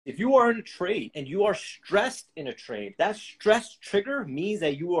If you are in a trade and you are stressed in a trade, that stress trigger means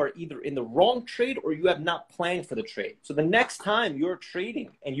that you are either in the wrong trade or you have not planned for the trade. So the next time you're trading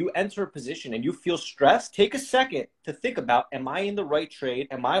and you enter a position and you feel stressed, take a second to think about, am I in the right trade?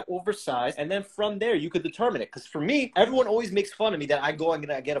 Am I oversized? And then from there, you could determine it. Because for me, everyone always makes fun of me that I go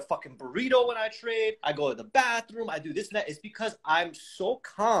and I get a fucking burrito when I trade. I go to the bathroom. I do this and that. It's because I'm so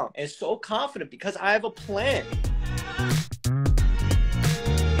calm and so confident because I have a plan.